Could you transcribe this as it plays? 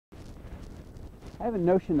I have a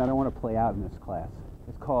notion that I want to play out in this class.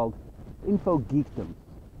 It's called Info Geekdom.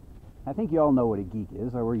 I think you all know what a geek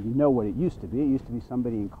is, or you know what it used to be. It used to be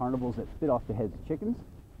somebody in carnivals that bit off the heads of chickens.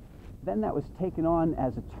 Then that was taken on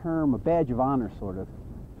as a term, a badge of honor, sort of,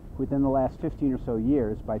 within the last 15 or so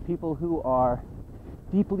years by people who are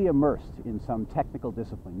deeply immersed in some technical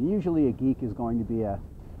discipline. Usually a geek is going to be a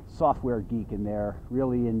software geek, and they're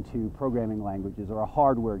really into programming languages, or a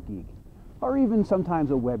hardware geek, or even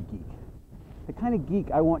sometimes a web geek. The kind of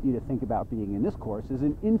geek I want you to think about being in this course is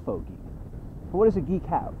an info geek. But what does a geek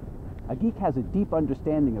have? A geek has a deep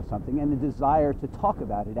understanding of something and a desire to talk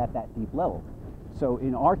about it at that deep level. So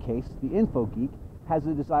in our case, the info geek has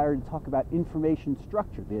a desire to talk about information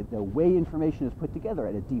structure, the way information is put together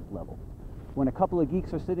at a deep level. When a couple of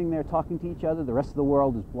geeks are sitting there talking to each other, the rest of the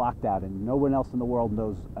world is blocked out and no one else in the world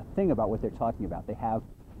knows a thing about what they're talking about. They have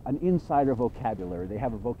an insider vocabulary. They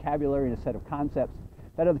have a vocabulary and a set of concepts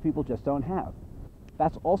that other people just don't have.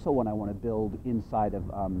 That's also what I want to build inside of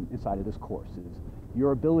this course, is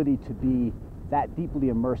your ability to be that deeply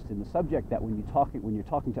immersed in the subject that when you're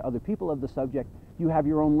talking to other people of the subject, you have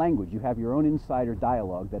your own language, you have your own insider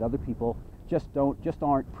dialogue that other people just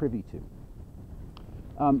aren't privy to.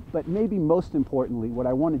 But maybe most importantly, what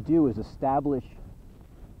I want to do is establish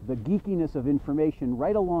the geekiness of information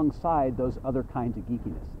right alongside those other kinds of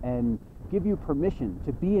geekiness, and give you permission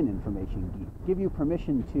to be an information geek, give you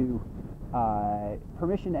permission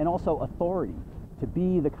and also authority to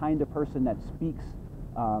be the kind of person that speaks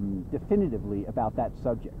definitively about that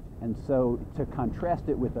subject. And so to contrast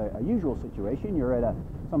it with a usual situation, you're at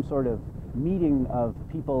some sort of meeting of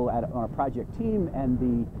people on a project team, and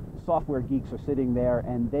the software geeks are sitting there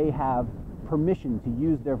and they have permission to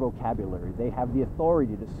use their vocabulary. They have the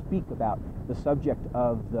authority to speak about the subject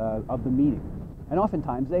of the meeting. And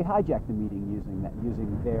oftentimes they hijack the meeting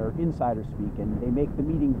using their insider speak, and they make the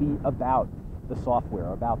meeting be about the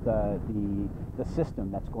software, about the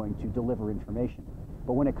system that's going to deliver information.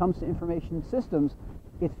 But when it comes to information systems,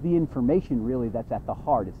 it's the information really that's at the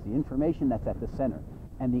heart. It's the information that's at the center.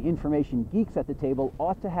 And the information geeks at the table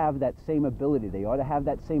ought to have that same ability. They ought to have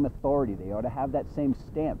that same authority. They ought to have that same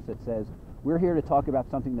stamp that says, we're here to talk about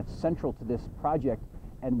something that's central to this project,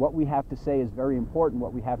 and what we have to say is very important.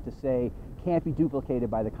 What we have to say can't be duplicated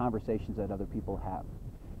by the conversations that other people have.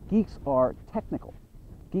 Geeks are technical.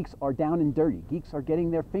 Geeks are down and dirty. Geeks are getting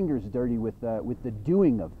their fingers dirty with the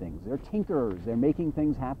doing of things. They're tinkerers. They're making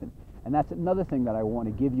things happen. And that's another thing that I want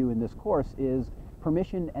to give you in this course, is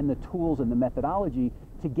permission and the tools and the methodology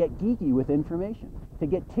to get geeky with information, to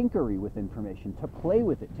get tinkery with information, to play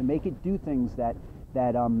with it, to make it do things that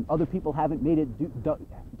other people haven't made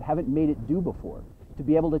it do before, to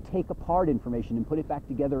be able to take apart information and put it back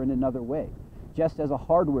together in another way. Just as a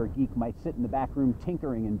hardware geek might sit in the back room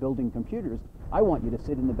tinkering and building computers, I want you to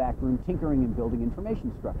sit in the back room tinkering and building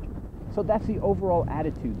information structure. So that's the overall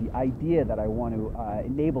attitude, the idea that I want to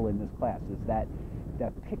enable in this class, is that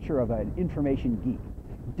picture of an information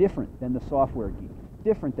geek, different than the software geek,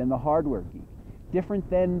 different than the hardware geek, different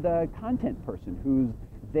than the content person who's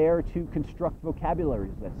there to construct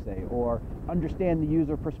vocabularies, let's say, or understand the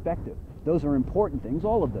user perspective. Those are important things.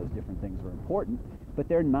 All of those different things are important, but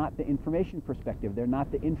they're not the information perspective. They're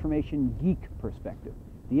not the information geek perspective.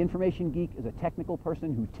 The information geek is a technical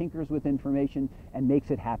person who tinkers with information and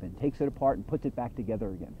makes it happen, takes it apart and puts it back together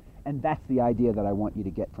again. And that's the idea that I want you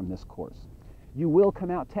to get from this course. You will come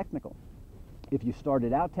out technical. If you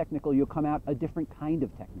started out technical, you'll come out a different kind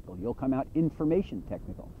of technical. You'll come out information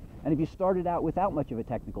technical. And if you started out without much of a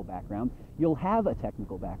technical background, you'll have a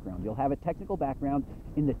technical background. You'll have a technical background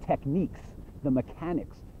in the techniques, the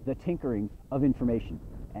mechanics, the tinkering of information.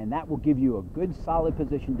 And that will give you a good solid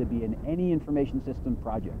position to be in any information system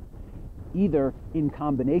project, either in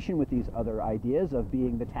combination with these other ideas of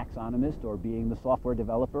being the taxonomist, or being the software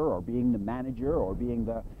developer, or being the manager, or being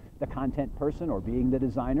the content person, or being the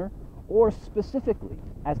designer, or specifically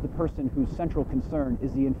as the person whose central concern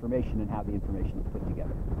is the information and how the information is put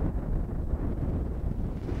together.